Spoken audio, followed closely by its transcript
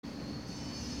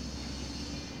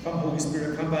Come, Holy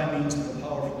Spirit, come by means of the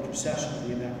powerful intercession of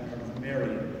the Immaculate Heart of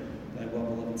Mary, thy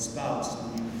well-beloved spouse,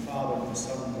 in the name of the Father, and the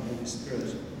Son, and the Holy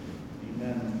Spirit.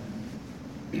 Amen.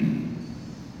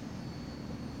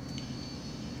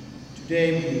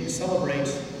 Today we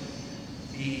celebrate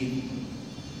the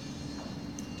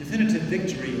definitive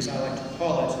victory, as I like to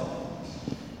call it,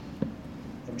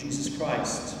 of Jesus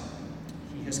Christ.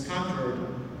 He has conquered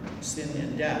sin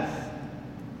and death.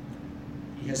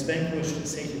 He has vanquished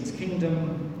Satan's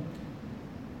kingdom,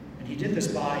 and he did this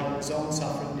by his own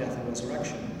suffering, death, and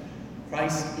resurrection.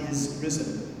 Christ is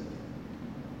risen.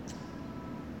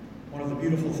 One of the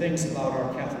beautiful things about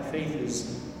our Catholic faith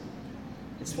is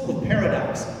it's full of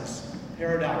paradoxes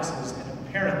and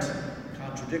apparent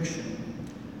contradiction.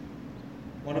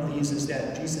 One of these is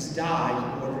that Jesus died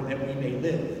in order that we may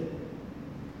live.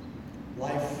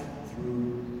 Life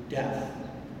through death.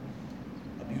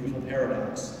 A beautiful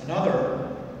paradox. Another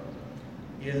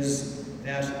is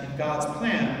that in God's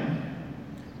plan,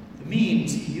 the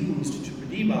means he used to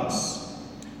redeem us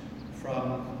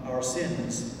from our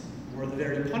sins were the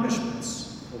very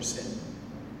punishments for sin,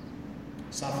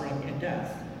 suffering and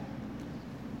death.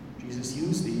 Jesus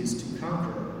used these to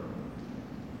conquer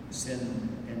sin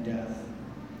and death.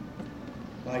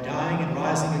 By dying and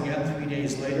rising again 3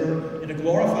 days later in a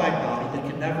glorified body that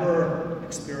can never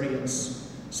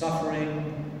experience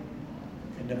suffering,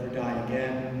 can never die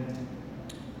again,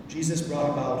 Jesus brought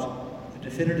about the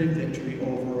definitive victory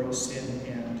over sin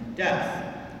and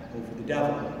death, over the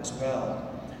devil as well.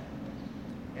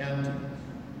 And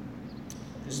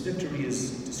this victory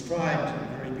is described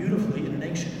very beautifully in an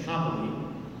ancient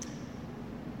homily.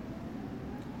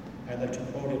 I like to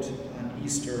quote it on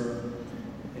Easter.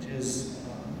 It is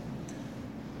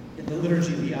in the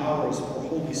Liturgy of the Hours for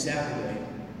Holy Saturday.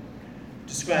 It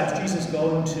describes Jesus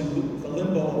going to the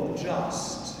limbo of the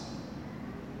just.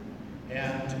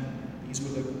 And these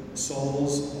were the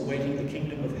souls awaiting the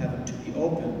kingdom of heaven to be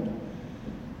opened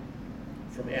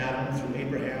from Adam through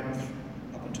Abraham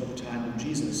up until the time of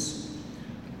Jesus.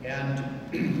 And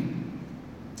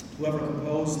whoever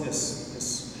composed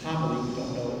this homily, we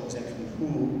don't know exactly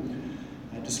who,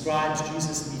 describes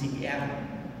Jesus meeting Adam.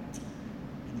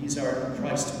 And these are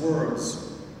Christ's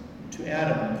words to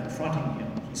Adam, confronting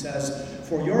him. He says,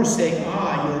 "For your sake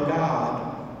I, your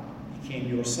God, became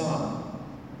your son.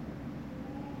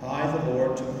 I, the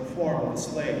Lord, took the form of a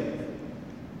slave.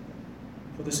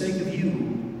 For the sake of you,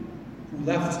 who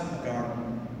left the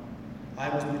garden, I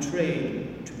was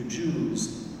betrayed to the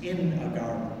Jews in a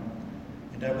garden,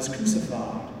 and I was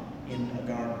crucified in a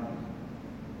garden.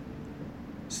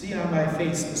 See on my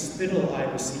face the spittle I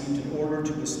received in order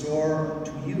to restore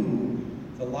to you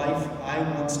the life I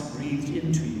once breathed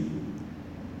into you.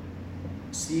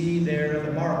 See there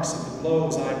the marks of the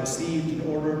blows I received in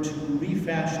order to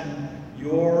refashion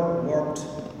your warped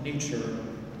nature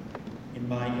in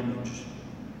my image.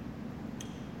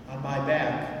 On my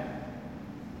back,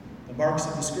 the marks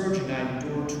of the scourging I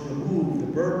endured to remove the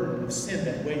burden of sin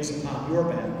that weighs upon your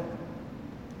back.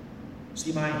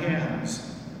 See my hands,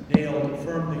 nailed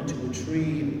firmly to a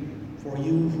tree, for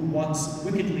you who once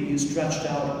wickedly stretched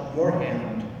out your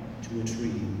hand to a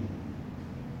tree.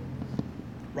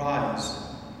 Rise,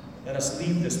 let us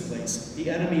leave this place.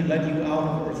 The enemy led you out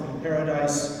of earthly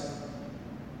paradise.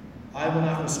 I will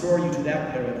not restore you to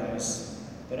that paradise,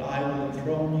 but I will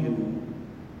enthrone you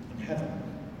in heaven."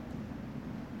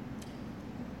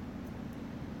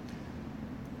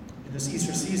 In this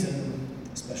Easter season,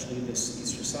 especially this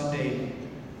Easter Sunday,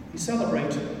 we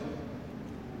celebrate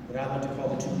what I like to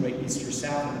call the two great Easter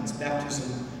sacraments,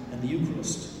 baptism and the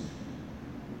Eucharist.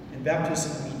 In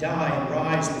baptism, we die and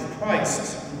rise with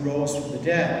Christ, who rose from the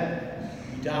dead.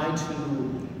 We die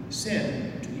to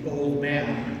sin, to the old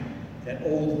man, that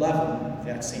old leaven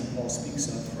that St. Paul speaks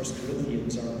of, 1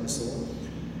 Corinthians, our epistle.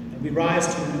 And we rise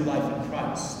to a new life in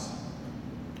Christ.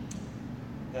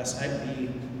 Last night we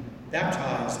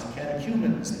baptized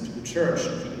catechumens into the church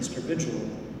at the Easter Vigil.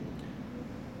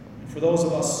 And for those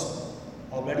of us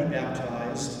already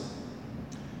baptized,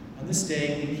 on this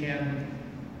day we can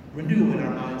renew in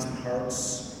our minds and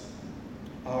hearts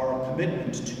our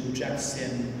commitment to reject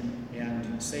sin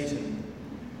and Satan,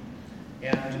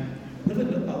 and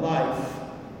live a life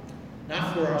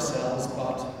not for ourselves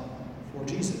but for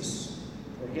Jesus,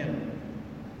 for him.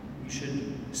 We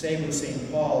should say with St.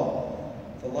 Paul,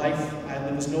 "The life I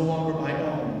live is no longer my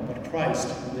own, but Christ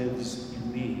who lives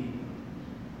in me."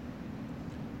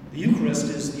 The Eucharist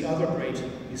is the other great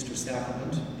Easter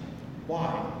sacrament.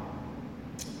 Why?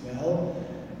 Well,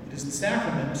 it is the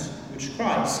sacrament which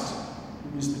Christ,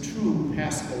 who is the true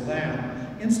Paschal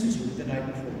Lamb, instituted the night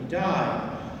before he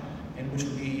died, and which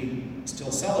we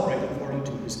still celebrate according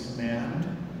to his command,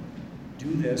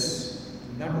 Do this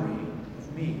in memory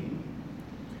of me.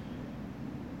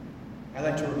 I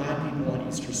like to remind people on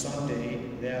Easter Sunday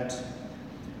that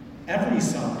every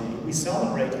Sunday we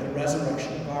celebrate the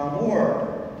resurrection of our Lord.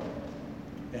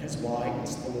 That is why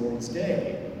it's the Lord's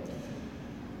Day.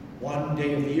 One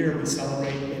day of the year we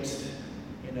celebrate it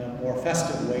in a more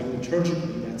festive way,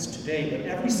 liturgically, that's today, but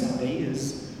every Sunday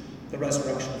is the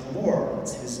resurrection of the Lord.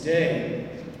 It's his day.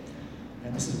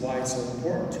 And this is why it's so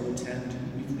important to attend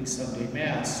weekly Sunday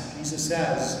Mass. Jesus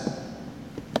says,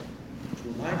 to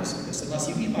remind us of this, unless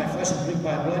you eat my flesh and drink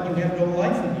my blood, you have no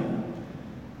life in you.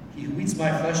 He who eats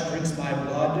my flesh, drinks my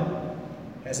blood,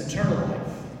 has eternal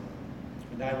life,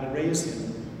 and I will raise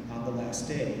him on the last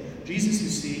day. Jesus, you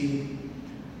see,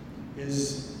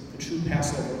 is the true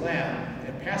Passover lamb.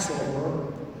 And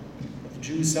Passover, that the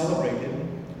Jews celebrated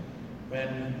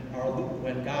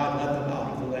when God led them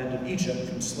out of the land of Egypt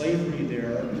from slavery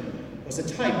there, was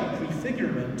a type, a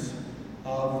prefigurement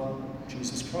of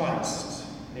Jesus Christ.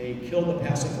 They killed the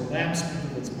Passover lamb,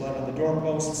 sprinkled its blood on the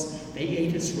doorposts. They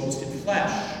ate its roasted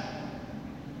flesh.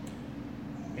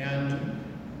 And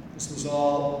this was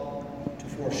all to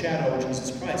foreshadow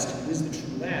Jesus Christ, who is the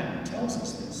true Lamb. He tells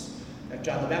us this. That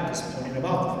John the Baptist pointed him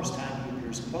out the first time he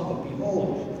appears in public.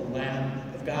 Behold, the Lamb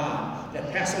of God.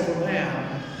 That Passover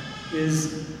lamb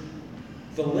is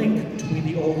the link between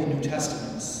the Old and New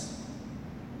Testaments.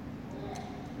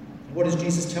 And what is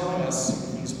Jesus telling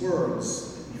us in these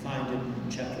words? We find in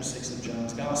chapter 6 of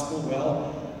John's Gospel,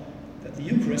 well, that the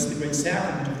Eucharist, the great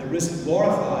sacrament of the risen,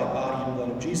 glorified body and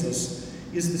blood of Jesus,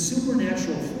 is the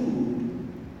supernatural food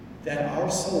that our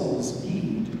souls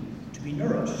need to be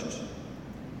nourished.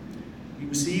 We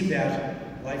receive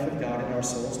that life of God in our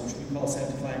souls, which we call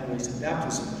sanctifying grace in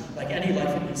baptism. Like any life,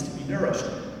 it needs to be nourished.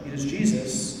 It is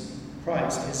Jesus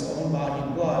Christ, his own body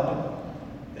and blood,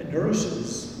 that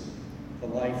nourishes the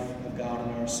life of God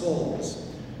in our souls.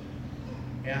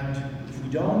 And if we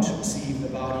don't receive the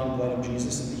body and blood of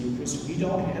Jesus in the Eucharist, we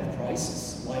don't have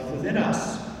Christ's life within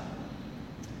us.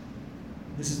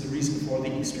 This is the reason for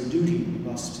the Easter duty. We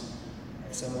must,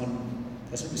 if someone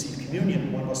doesn't receive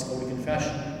communion, one must go to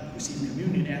confession, receive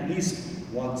communion at least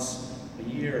once a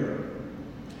year.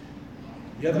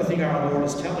 The other thing our Lord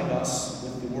is telling us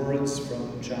with the words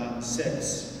from John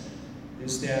 6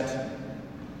 is that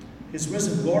his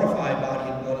risen, glorified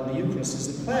body and blood in the Eucharist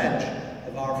is the pledge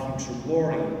of our future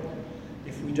glory.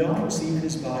 If we don't receive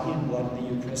his body and blood in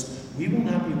the Eucharist, we will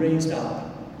not be raised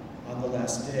up on the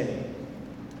last day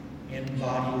in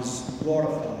bodies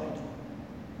glorified,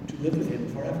 to live with him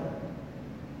forever.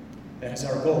 That is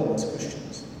our goal as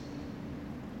Christians.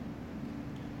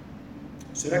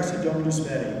 Surrexit Dominus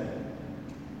Vere.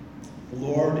 The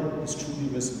Lord is truly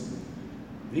risen.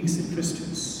 Vinxit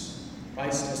Christus.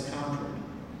 Christ has conquered.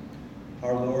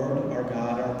 Our Lord, our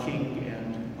God, our King,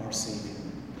 and our Savior.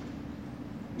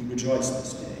 We rejoice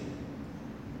this day.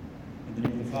 In the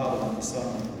name of the Father, and of the Son,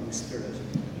 and of the Holy Spirit.